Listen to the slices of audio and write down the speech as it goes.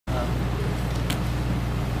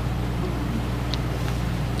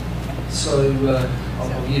So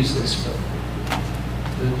I'll use this for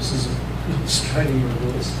purposes of illustrating my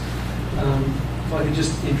voice. If I could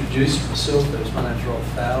just introduce myself first. My name's Rob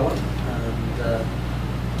Fowler, and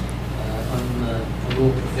I'm a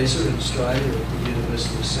law professor in Australia at the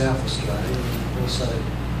University of South Australia, and also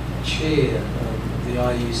chair of the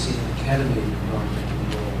IUCN Academy of Environmental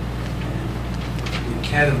Law. And the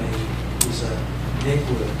Academy is a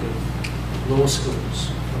network of law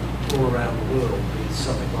schools from all around the world. It's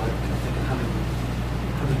something like, I think,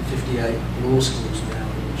 158 law schools now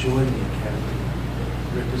that join the Academy.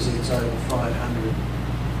 It represents over 500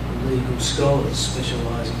 legal scholars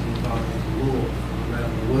specialising in environmental law from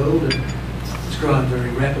around the world, and it's grown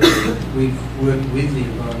very rapidly. We've worked with the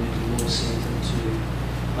Environmental Law Centre to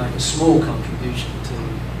make a small contribution to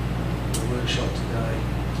the workshop today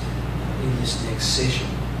in this next session.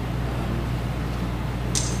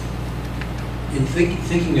 In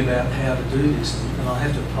thinking about how to do this, and I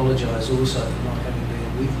have to apologise also for not having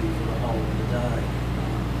been with you for the whole of the day.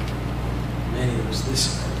 Many of us, there's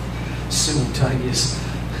simultaneous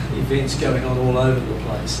events going on all over the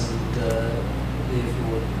place, and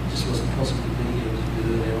therefore it just wasn't possible to be here as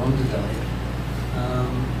we were earlier on today.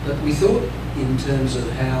 But we thought, in terms of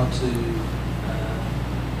how to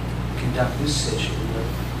conduct this session, that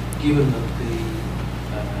given that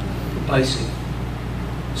the basic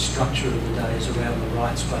structure of the day is around the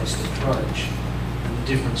rights-based approach and the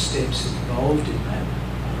different steps involved in that.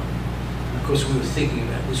 And of course, we were thinking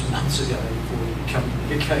about this months ago before we come to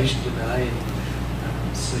the occasion today,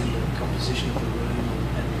 and see the composition of the room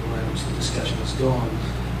and the way in which the discussion has gone.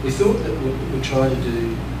 We thought that what we tried to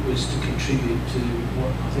do was to contribute to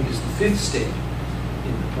what I think is the fifth step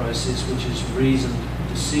in the process, which is reasoned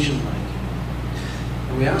decision-making.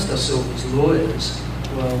 And we asked ourselves as lawyers,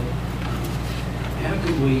 well, how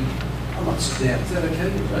could we, I might sit down, is that okay? I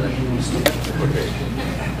don't think you want to stop.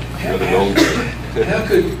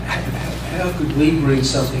 How could we bring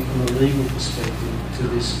something from a legal perspective to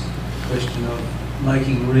this question of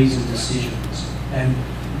making reasoned decisions? And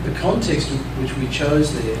the context which we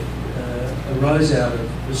chose there arose out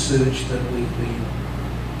of research that we've been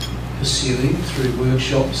pursuing through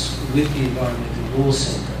workshops with the Environmental Law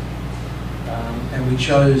Centre. And we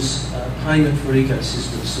chose payment for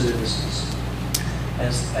ecosystem services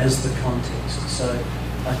as the context. So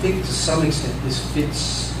I think to some extent this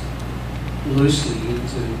fits loosely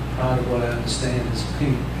into part of what I understand has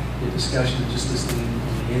been the discussion just as on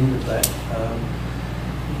the end of that.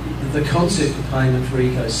 The concept of payment for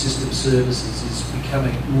ecosystem services is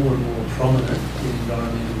becoming more and more prominent in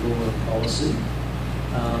environmental law and policy.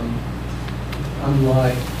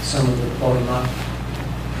 Unlike some of the bottom-up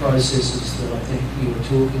processes that I think you were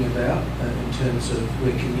talking about in terms of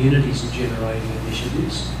where communities are generating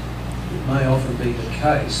initiatives, it may often be the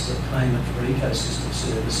case that payment for ecosystem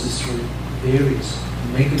services through various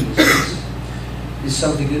mechanisms is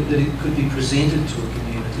something that it could be presented to a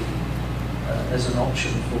community as an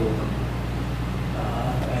option for them.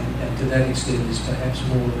 And to that extent is perhaps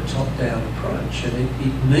more of a top-down approach. And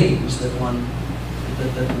it means that where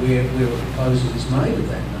a proposal is made of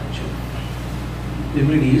that nature, there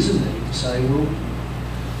really is a need to say, well,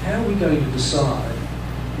 how are we going to decide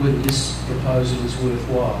whether this proposal is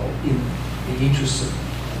worthwhile in the interests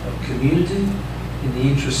of community, in the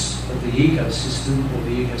interests of the ecosystem or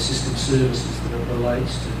the ecosystem services that it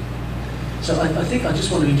relates to? So I think I just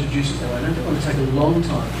want to introduce it that way. I don't want to take a long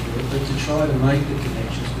time to do it, but to try to make the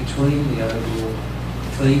connections between the overall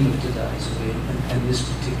theme of today's event and this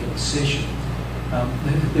particular session.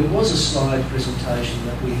 There was a slide presentation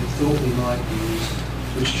that we had thought we might use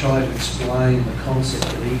which tried to explain the concept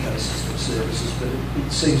of ecosystem services, but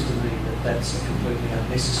it seems to me that that's a completely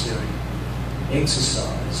unnecessary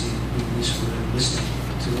exercise in this room, listening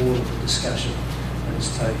to all of the discussion that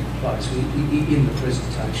has taken place. In the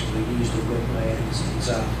presentation we used a wetland as an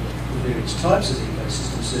example of the various types of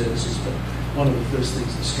ecosystem services, but one of the first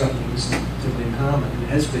things that struck me listening to Lynn Harmon, who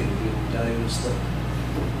has been here all day, was that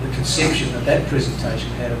the conception that presentation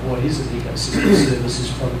had of what is an ecosystem service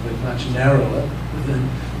is probably much narrower than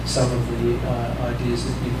some of the ideas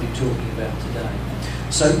that you've been talking about today.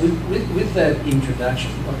 So with that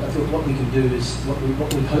introduction, I thought what we can do is, what we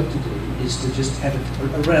hope to do is to just have a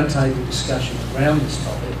roundtable discussion around this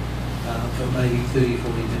topic for maybe 30 or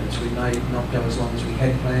 40 minutes. We may not go as long as we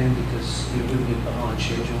had planned because we're a little bit behind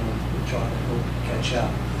schedule and we're trying to help catch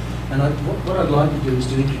up. And what I'd like to do is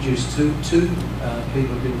to introduce two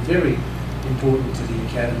people who've been very important to the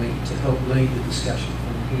Academy to help lead the discussion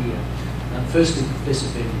from here. Firstly, Professor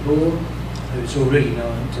Ben Ball, who's already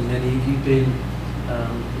known to many of you. Ben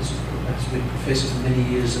has been Professor for many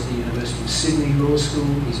years at the University of Sydney Law School.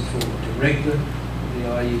 He's a former Director of the the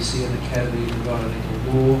IUCN Academy of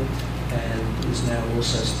Environmental Law, and is now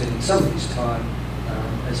also spending some of his time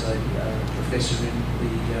as a professor in the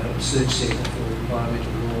Research Centre for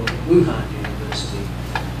Environmental Law at Wuhan University.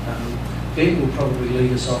 Ben will probably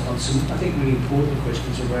lead us off on some, I think, really important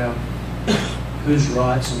questions around whose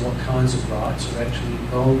rights and what kinds of rights are actually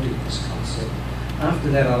involved in this concept. After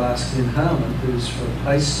that, I'll ask Lynn Harman, who's from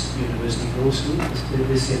Pace University Law School,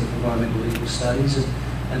 their Centre for Environmental Legal Studies,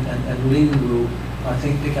 and Lynn will, I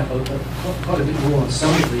think, pick up quite a bit more on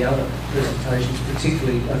some of the other presentations,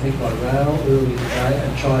 particularly, I think, by Raoul earlier today,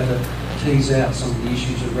 and try to tease out some of the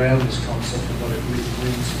issues around this concept and what it really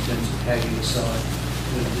means in terms of how you decide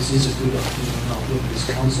whether this is a good option or not, whether this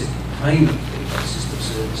concept of payment for ecosystem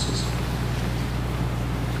services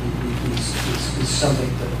is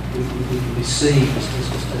something that we can be seen as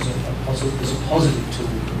a positive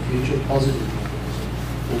tool for the future, a positive mechanism,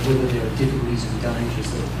 or whether there are difficulties and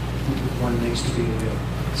dangers that one needs to be aware of.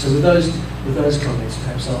 So with those comments,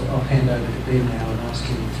 perhaps I'll hand over to Ben now and ask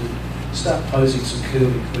him to start posing some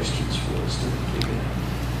curly questions for us to figure out.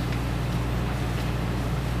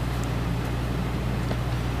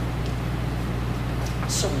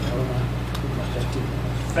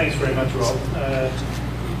 Thanks very much, Rob.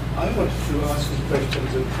 I wanted to ask some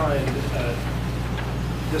questions and try and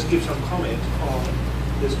just give some comment on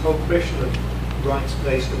this whole question of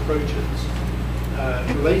rights-based approaches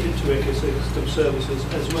related to ecosystem services,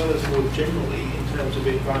 as well as more generally in terms of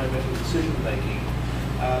environmental decision-making,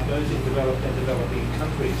 both in developed and developing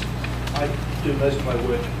countries. I do most of my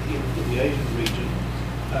work in the Asian region,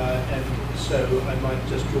 and so I might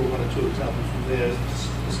just draw one or two examples from there as this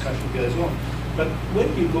discussion goes on. But when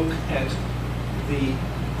you look at the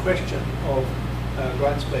question of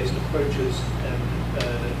rights-based approaches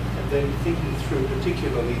and then thinking through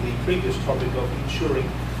particularly the previous topic of ensuring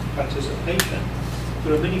participation,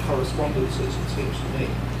 there are many correspondences, it seems to me.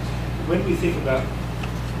 When we think about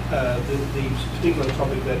the particular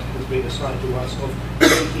topic that has been assigned to us of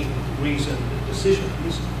making reasoned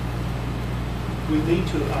decisions, we need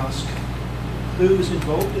to ask who's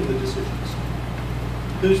involved in the decisions,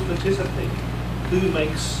 who's participating, who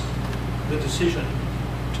makes the decision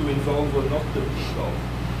to involve or not to involve.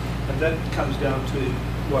 And that comes down to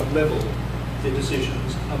what level the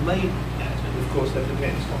decisions are made at, and of course that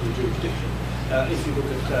depends on the jurisdiction. If you look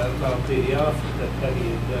at LAO-PDR that Paddy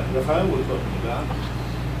and Raphael were talking about,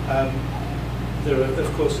 there are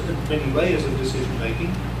of course many layers of decision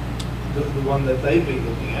making. The one that they've been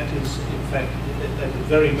looking at is in fact at a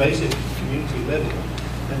very basic community level,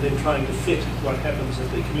 and then trying to fit what happens at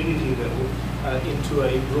the community level into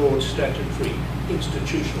a broad statutory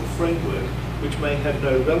institutional framework, which may have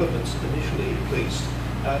no relevance initially, at least,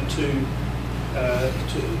 to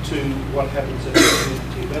what happens at the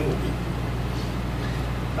community level.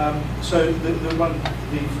 So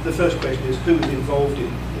the first question is who is involved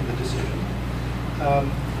in the decision.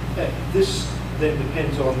 This then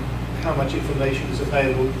depends on how much information is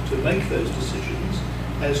available to make those decisions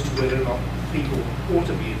as to whether or not people ought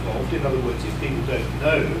to be involved. In other words, if people don't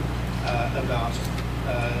know about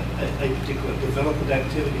a particular development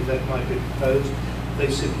activity that might be proposed, they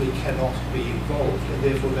simply cannot be involved, and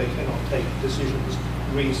therefore they cannot take decisions,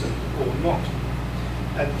 reasoned or not.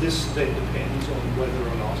 And this then depends on whether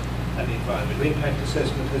or not an environmental impact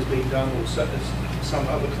assessment has been done, or some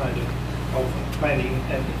other kind of planning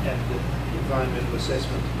and environmental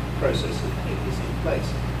assessment process is in place.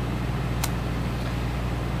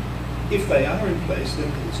 If they are in place,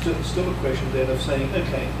 then it's still a question then of saying,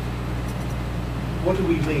 okay, what do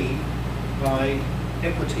we mean by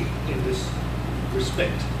equity in this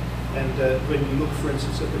respect? And when you look, for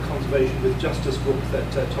instance, at the Conservation with Justice book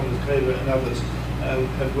that Thomas Craver and others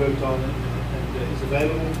have worked on and is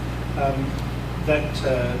available, that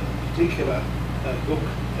particular book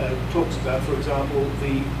talks about, for example,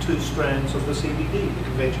 the two strands of the CBD, the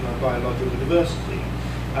Convention on Biological Diversity,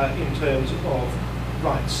 in terms of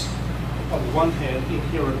rights. On the one hand,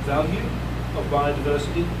 inherent value of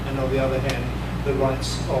biodiversity, and on the other hand, the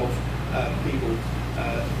rights of people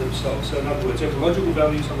themselves. So in other words, ecological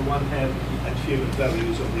values on the one hand and human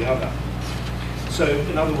values on the other. So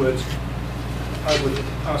in other words, I would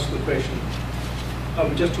ask the question, are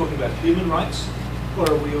we just talking about human rights, or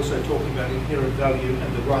are we also talking about inherent value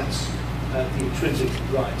and the rights, the intrinsic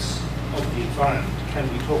rights of the environment? Can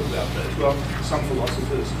we talk about those? Well, some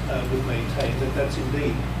philosophers would maintain that that's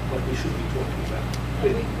indeed what we should be talking about.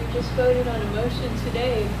 We just voted on a motion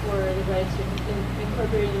today for the rights of,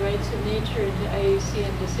 incorporating the rights of nature into IUCN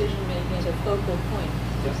decision-making as a focal point.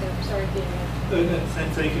 Yeah. So I'm sorry to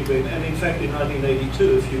interrupt. Thank you, Ben. And in fact, in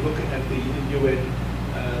 1982, if you look at the UN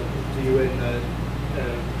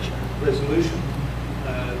resolution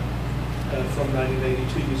from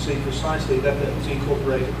 1982, you see precisely that that was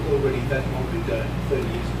incorporated already that long ago, 30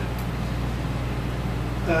 years ago.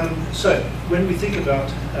 So when we think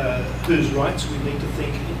about whose rights, we need to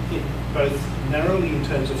think in both narrowly in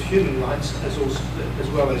terms of human rights as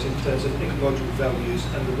well as in terms of ecological values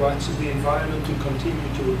and the rights of the environment to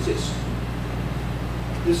continue to exist.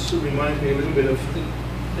 This reminds me a little bit of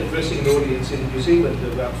addressing an audience in New Zealand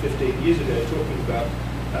about 15 years ago, talking about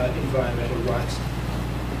environmental rights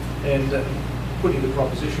and putting the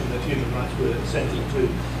proposition that human rights were central to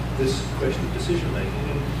this question of decision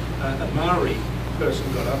making. And a Maori person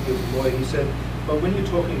got up, he was a lawyer, he said, well, when you're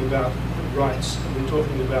talking about rights and we're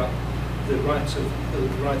talking about the rights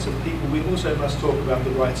of people, we also must talk about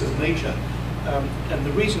the rights of nature. And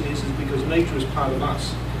the reason is because nature is part of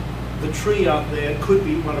us. The tree out there could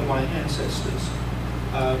be one of my ancestors.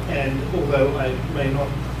 And although I may not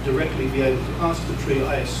directly be able to ask the tree,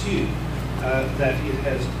 I assume that it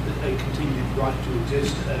has a continued right to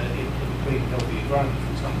exist in a clean, healthy environment,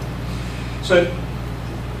 for example. So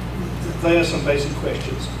they are some basic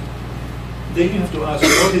questions. Then you have to ask,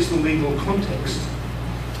 what is the legal context?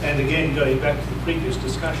 And again, going back to the previous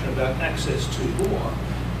discussion about access to law,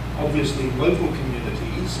 obviously local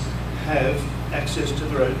communities have access to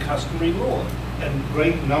their own customary law. And a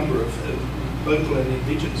great number of local and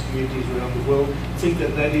indigenous communities around the world think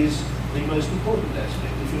that that is the most important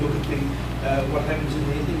aspect. If you look at what happens in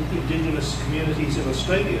the indigenous communities in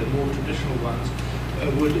Australia, more traditional ones,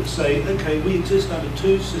 would say, okay, we exist under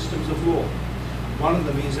two systems of law. One of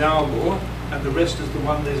them is our law, and the rest is the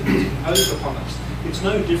one that is imposed upon us. It's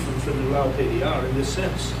no different from the Lao PDR in this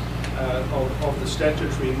sense of the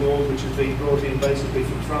statutory law, which has been brought in basically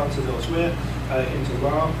from France and elsewhere into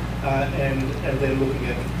Lao, and then looking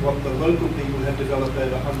at what the local people have developed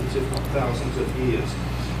over hundreds, if not thousands of years.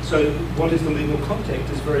 So what is the legal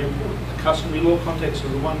context is very important. The customary law context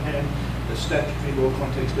on the one hand, the statutory law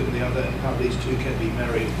context on the other, and how these two can be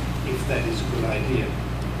married if that is a good idea.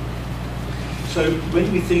 So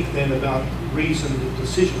when we think then about reasoned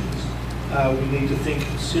decisions, we need to think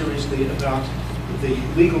seriously about the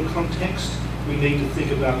legal context. We need to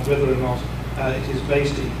think about whether or not it is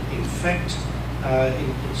based in fact,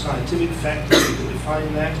 in scientific fact, we need to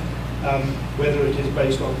define that, whether it is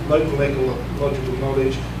based on local ecological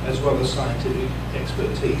knowledge as well as scientific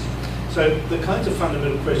expertise. So the kinds of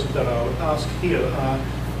fundamental questions that I would ask here are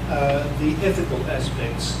the ethical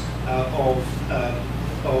aspects of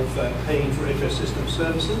paying for ecosystem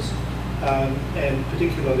services, and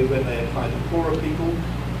particularly when they apply to poorer people.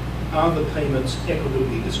 Are the payments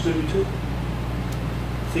equitably distributed?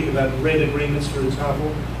 Think about REDD agreements, for example,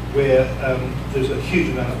 where there's a huge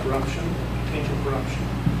amount of corruption, potential corruption,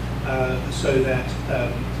 so that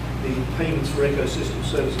the payments for ecosystem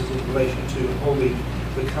services in relation to holding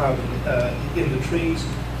the carbon in the trees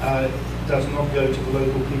does not go to the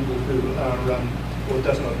local people who are, or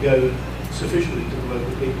does not go sufficiently to the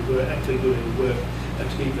local people who are actually doing the work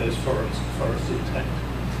to keep those forests intact.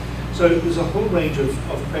 So there's a whole range of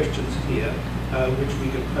questions here which we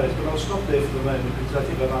could pose, but I'll stop there for the moment because I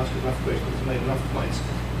think I've asked enough questions and made enough points.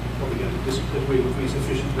 You're probably going to disagree with me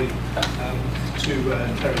sufficiently to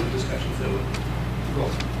carry the discussion forward.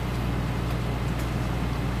 Well.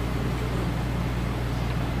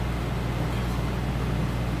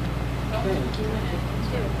 Do you want to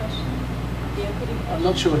answer a question? The equity question? I'm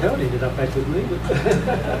not sure how it ended up back with me,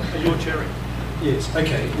 but You're chairing. yes,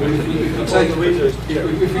 okay. Well, if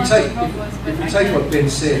we take what Ben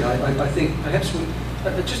said, I think perhaps we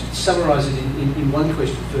just summarise it in one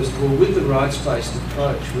question first of all. With the rights-based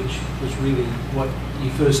approach, which was really what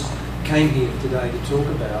you first came here today to talk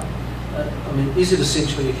about, I mean, is it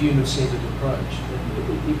essentially a human-centred approach?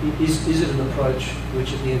 Is it an approach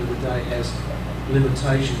which, at the end of the day, has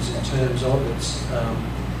limitations in terms of its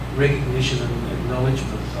recognition and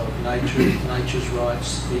acknowledgement of nature's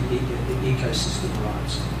rights, the ecosystem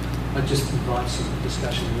rights? I just invite some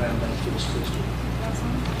discussion around that first question.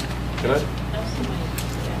 Can I? Absolutely.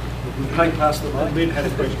 Yeah. Hang past the mic. Ben had a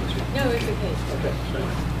question. No, it's okay. Okay.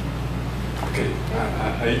 Okay.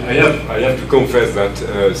 I have to confess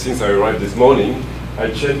that since I arrived this morning, I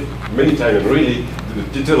checked many times and really the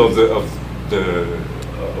detail of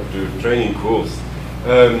the training course.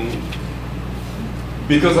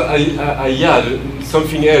 Because I had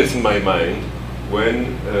something else in my mind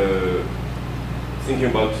when thinking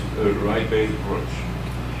about a right-based approach.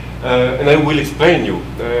 And I will explain you.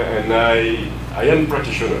 And I am a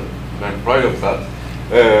practitioner, and I'm proud of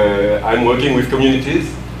that. I'm working with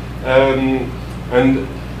communities, and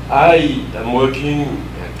I am working,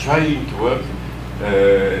 trying to work,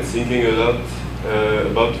 and thinking a lot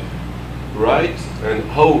about right and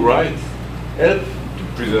how rights help to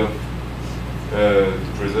preserve to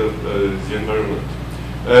preserve the environment.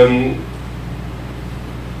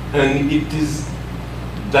 And it is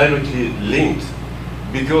directly linked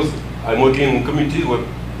because I'm working in communities where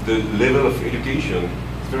the level of education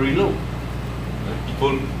is very low.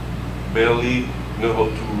 People barely know how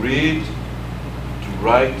to read, to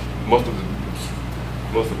write. Most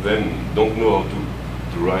of them don't know how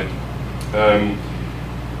to write.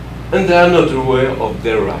 And they are not aware of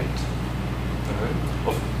their rights,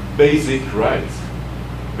 of basic rights,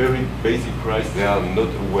 very basic rights. They are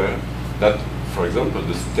not aware that, for example,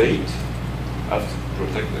 the state has to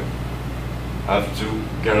protect them, have to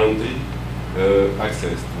guarantee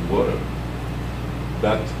access to water,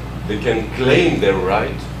 that they can claim their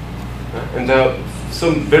right. And there are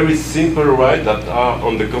some very simple rights that are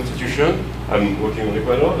on the Constitution. I'm working on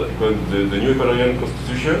Ecuador, the new Ecuadorian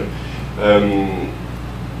Constitution.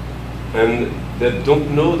 And they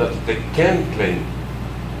don't know that they can claim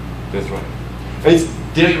this right. And it's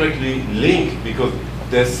directly linked because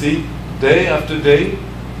they see day after day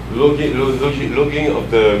logging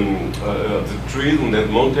of the trees on that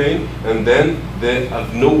mountain, and then they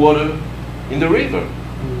have no water in the river.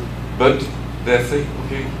 But they say,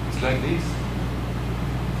 okay, it's like this.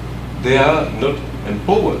 They are not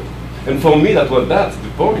empowered. And for me, that's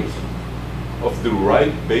the point of the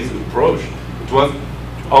right-based approach. It was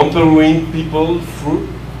empowering people through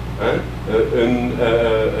an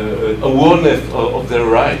awareness of their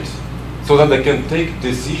rights, so that they can take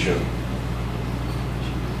decisions.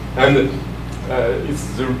 And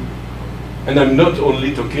and I'm not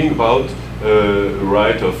only talking about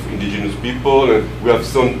right of indigenous people. And we have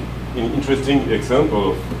some interesting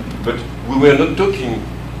examples, but we were not talking,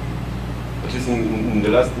 at least in the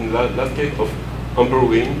last case, of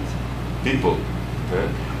empowering people.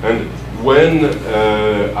 And when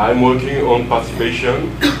I'm working on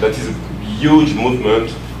participation, that is a huge movement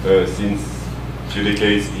since a few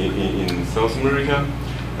decades in South America.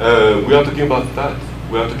 We are talking about that.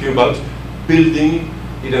 We are talking about building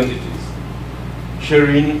identities,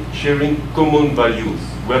 sharing common values.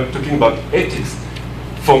 We are talking about ethics.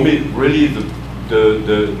 For me, really,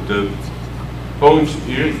 the point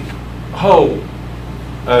here is how,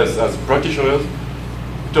 as practitioners,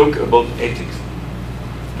 talk about ethics.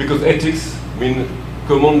 Because ethics mean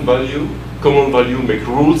common value make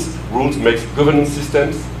rules makes governance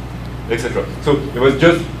systems, etc. So it was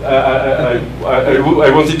just, I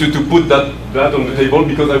wanted to put that on the table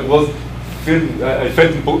because I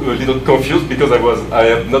felt a little confused because I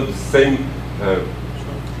have not the same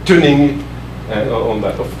tuning on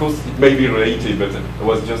that. Of course, it may be related, but I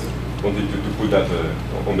was just wanted to put that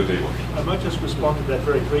on the table. I might just respond to that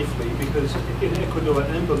very briefly, because in Ecuador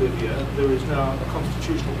and Bolivia, there is now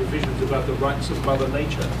constitutional provisions about the rights of Mother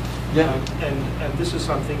Nature. Yeah. And this is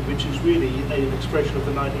something which is really an expression of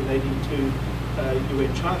the 1982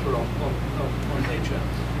 UN Charter on nature.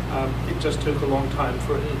 It just took a long time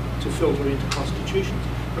for it to filter into constitutions.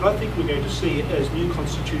 But I think we're going to see, as new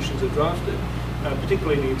constitutions are drafted,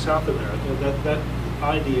 particularly in South America, that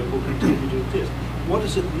idea will continue to exist. What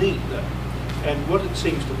does it mean, though? And what it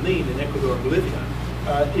seems to mean in Ecuador and Bolivia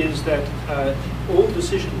is that all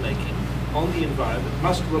decision-making on the environment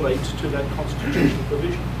must relate to that constitutional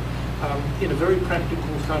provision in a very practical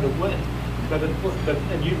kind of way.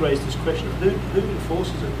 And you raised this question of who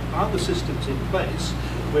enforces it? Are the systems in place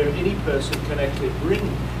where any person can actually bring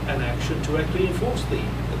an action to actually enforce the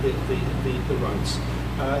rights?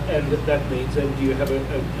 And that means, then, do you have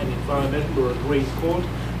an environmental or a green court?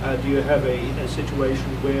 Do you have a situation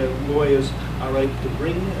where lawyers are able to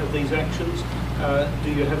bring these actions?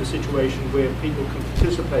 Do you have a situation where people can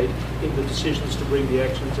participate in the decisions to bring the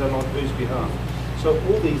actions and on whose behalf? So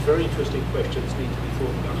all these very interesting questions need to be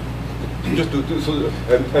thought about. Just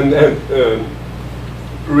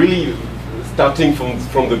really starting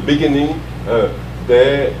from the beginning,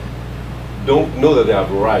 they don't know that they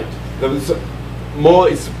have a right. More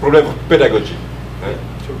it's a problem of pedagogy.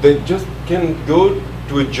 They just can go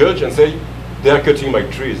to a judge and say, they are cutting my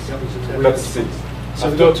trees. That's it. So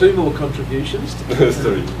we've got two more contributions.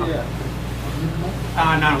 Sorry. Yeah. No,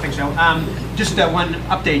 I don't think so. Just one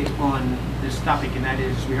update on this topic, and that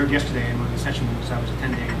is, we heard yesterday in one of the sessions I was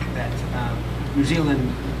attending that New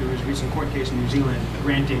Zealand, there was a recent court case in New Zealand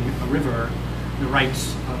granting a river the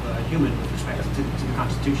rights of a human with respect to the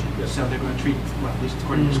Constitution. Yes. So they're going to treat, well, at least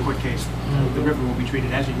according to this court case, the river will be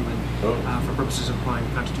treated as a human for purposes of applying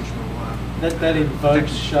constitutional That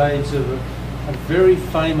invokes shades of a very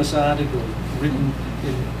famous article written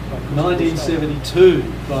in 1972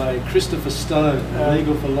 by Christopher Stone, a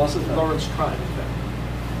legal philosopher. Lawrence Tribe, in fact.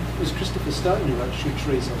 was Christopher Stone who wrote Should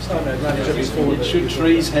Trees Have Standing? Oh, no, just before that. Should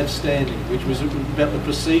Trees Have Standing, which was about the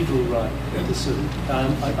procedural right.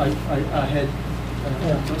 I had...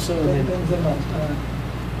 Thanks very much.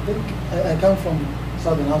 I think I come from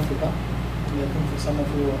Southern Africa. I think for some of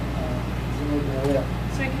you may be aware.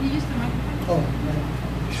 Sorry, can you use the microphone? Oh,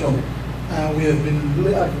 sure. We have been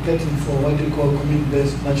really advocating for what we call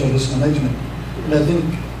community-based natural resource management. And I think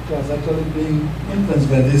it was actually being influenced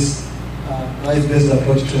by this rights-based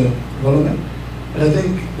approach to development. But I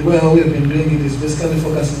think the way how we have been doing it is basically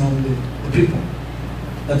focusing on the people.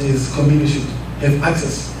 That is, community should have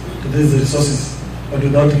access to these resources, but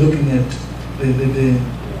without looking at the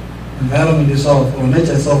environment itself or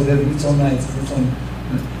nature itself having its own rights and its own.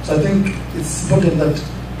 So I think it's important that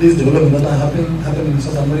these developments that are happening in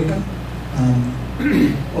South America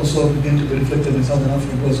also begin to be reflected in Southern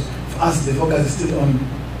Africa, because for us the focus is still on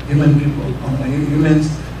human people, on humans,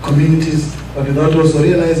 communities, but without also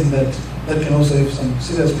realizing that that can also have some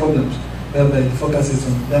serious problems, whereby the focus is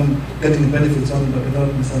on them getting benefits only, but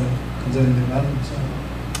without necessarily conserving the environment. So,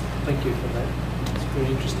 thank you for that. It's very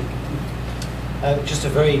interesting. Just a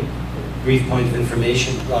very brief point of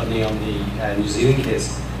information, Rodney, on the New Zealand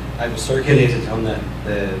case. I was circulated on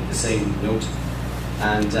the same note,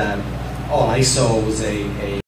 and all I saw was a